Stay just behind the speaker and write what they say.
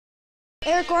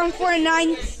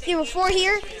Eric1494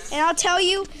 here, and I'll tell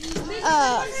you,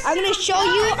 I'm gonna show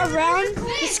you around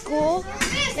the school,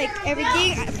 like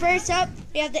everything. First up,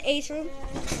 we have the Ace room.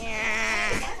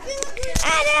 Yeah.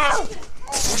 I know.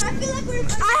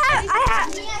 I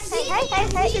have.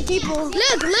 Hey, the people.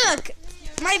 Look.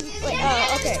 My.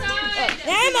 Okay.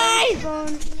 Never mind.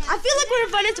 I feel like we're in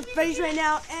Five Nights at Freddy's right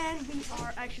now, and we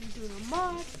are actually doing a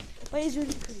mod, but it's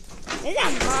really pretty. It's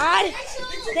not mod.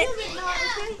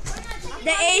 The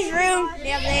Ace room.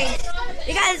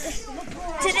 Because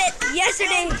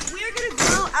yesterday, we're gonna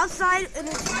go outside, and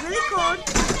it's really cold,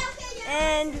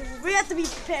 and we have to be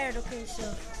prepared. Okay,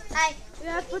 so we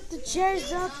have to put the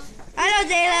chairs up. Hello,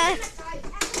 Zayla.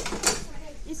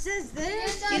 It says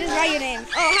this. You just write your name.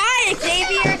 Oh, hi,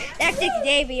 Xavier. That's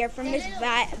Xavier from Miss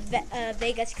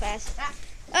Vegas class.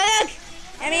 Oh, look.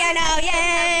 Emiliano,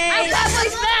 yay! I'm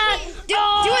Cowboys fan!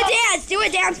 Do a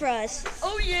dance for us.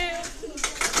 Oh, yeah.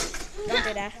 Don't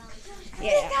do that.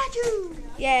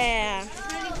 Yeah.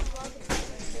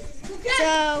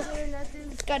 So,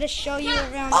 gotta show you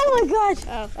around. Oh my gosh.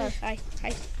 Oh, hi.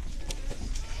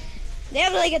 They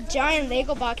have like a giant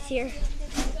Lego box here.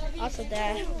 Also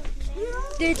that.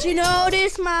 Did you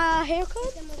notice my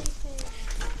haircut?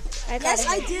 Yes,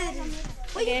 I did.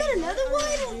 Wait, you got another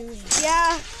one?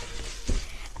 Yeah.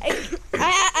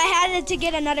 I had to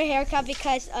get another haircut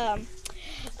because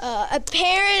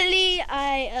apparently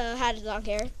I had long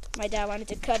hair. My dad wanted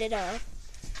to cut it off.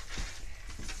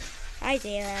 Hi,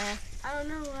 Dana. I don't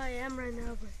know where I am right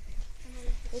now, but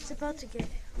it's about to get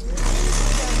really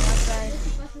outside.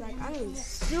 Like, I'm gonna be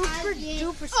super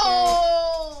duper scared.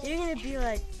 Oh! You're gonna be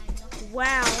like,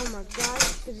 wow, oh my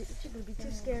gosh, you're gonna be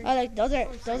too scared. Oh, like those are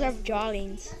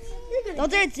drawings.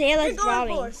 Those are Zayla's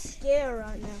drawings. For a scare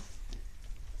right now.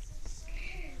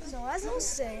 So as I was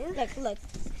saying,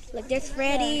 Look, there's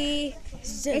Freddy.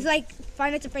 It's like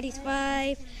Five Nights at Freddy's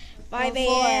 5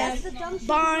 a.m.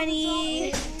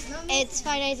 Bonnie. It's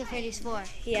Five Nights at Freddy's 4.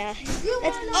 Yeah,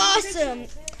 that's awesome.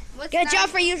 Good job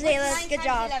for you, Zayla. Good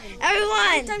job.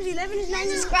 Everyone, times 11 is 9.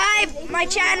 subscribe my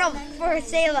channel for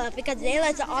Zayla because Zayla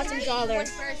is an awesome drawer.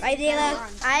 Right, Zayla?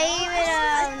 I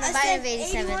even Bite of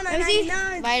 87. Let me see.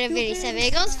 Bite of 87.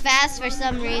 It goes fast for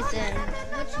some reason.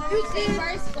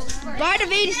 Bite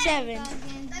of 87.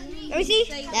 Let me see.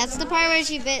 That's the part where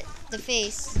she bit the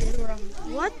face.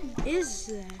 What is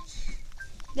that?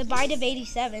 The Bite of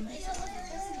 87.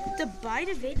 The Bite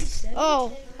of 87?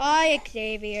 Oh, hi,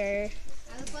 Xavier.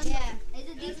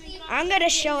 I'm gonna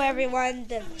show everyone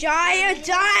the giant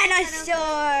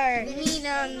dinosaur.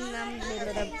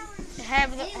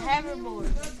 Hoverboard.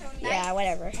 Yeah,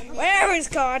 whatever it's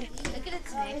called. Okay,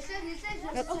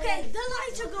 the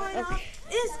lights are going off.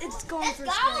 It's going for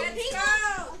a spin.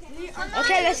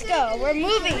 Okay, let's go. We're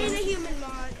moving. We're in a human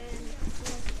mod.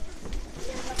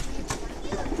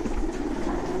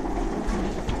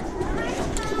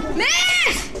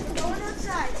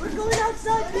 We're going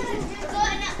outside.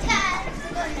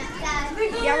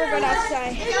 Yeah, we're going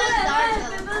outside.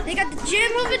 They got the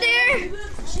gym over there.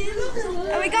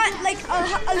 And we got like a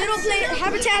little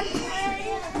habitat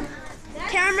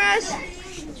cameras.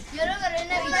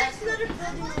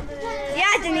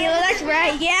 Yeah, Danilo, that's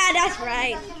right. Yeah, that's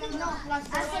right.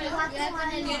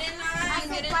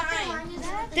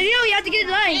 Danilo, you have to get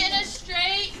in line. In a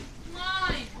straight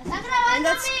line. And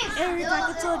that's Eric, like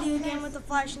I told you again with the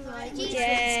flashing light.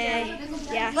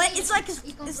 Yeah. But it's like the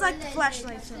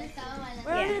flashlight. So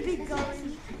we're gonna be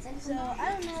going. So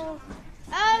I don't know.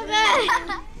 Oh man!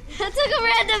 I took a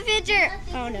random picture.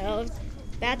 Oh no.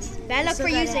 Bad luck for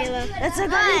you, Zayla. That's a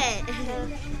good.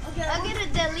 Okay, I'm gonna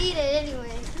delete it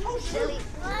anyway. Delete.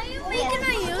 Why are you making a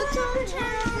YouTube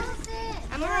channel?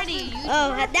 I'm already a YouTuber.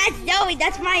 Oh, that's Zoe.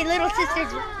 That's my little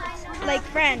sister's like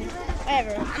friend.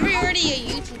 Whatever. I'm already a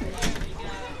YouTuber.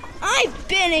 I've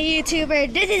been a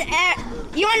YouTuber. This is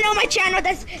you wanna know my channel?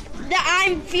 That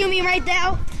I'm filming right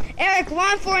now.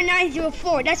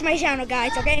 Eric14904. That's my channel,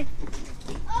 guys. Okay.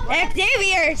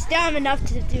 Xavier is dumb enough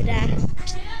to do that.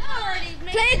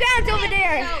 Playground's over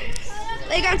there.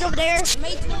 Playground's over there.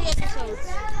 Made 20 episodes.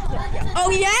 Oh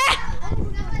yeah.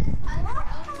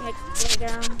 Like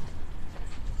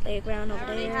playground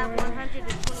over there. have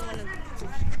 121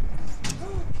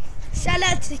 Shout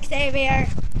out to Xavier.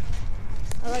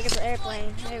 I'm looking for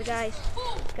airplane. Hey guys,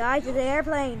 it's an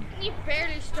airplane. You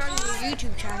barely started your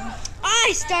YouTube channel.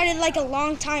 I started like a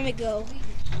long time ago.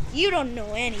 You don't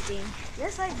know anything.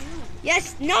 Yes, I do.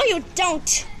 Yes, no you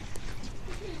don't.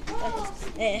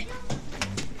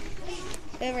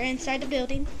 We're inside the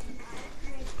building.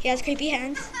 He has creepy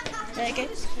hands. Like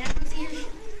it.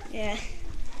 Yeah.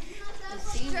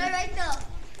 Try right there.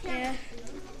 Yeah.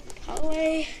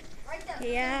 Hallway.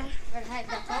 Yeah.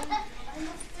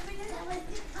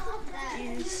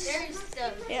 Yes.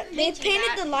 Yeah, they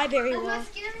painted the library wall.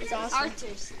 It's awesome.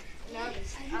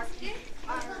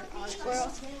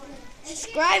 Squirrels.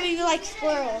 Subscribe if you like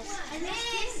squirrels.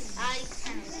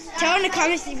 Tell in the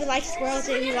comments if you like squirrels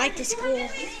and if you like the school.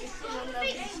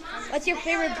 What's your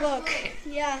favorite book?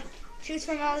 Yeah, choose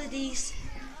from all of these.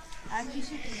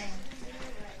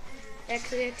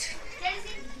 Exit.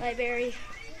 Library.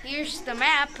 Here's the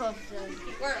map of the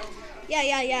world.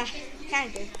 Yeah.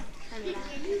 Kind of.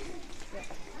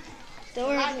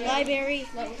 Door, library.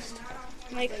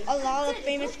 Like a lot of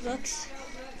famous books.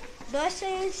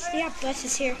 Buses. They have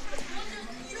buses here.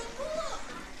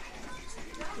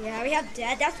 Yeah, we have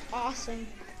Dad. That's awesome.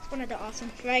 It's one of the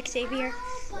awesome. Right, Xavier?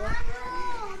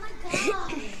 The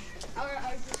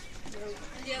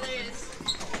other is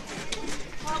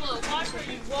Pablo, watch where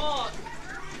you walk.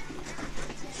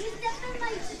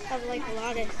 Have like a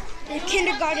lot of the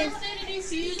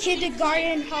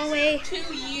kindergarten hallway.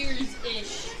 2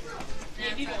 years-ish.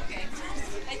 Maybe okay.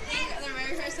 I think the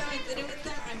very first time I did it with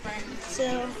them, I'm burned.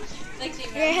 So Like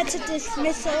we're gonna head to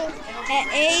dismissal at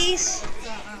A's.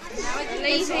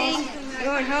 Leaving.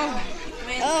 Going home.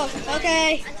 Oh,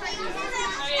 okay.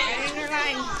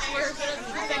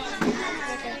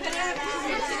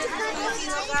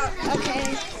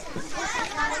 Okay.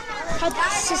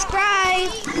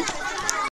 Subscribe.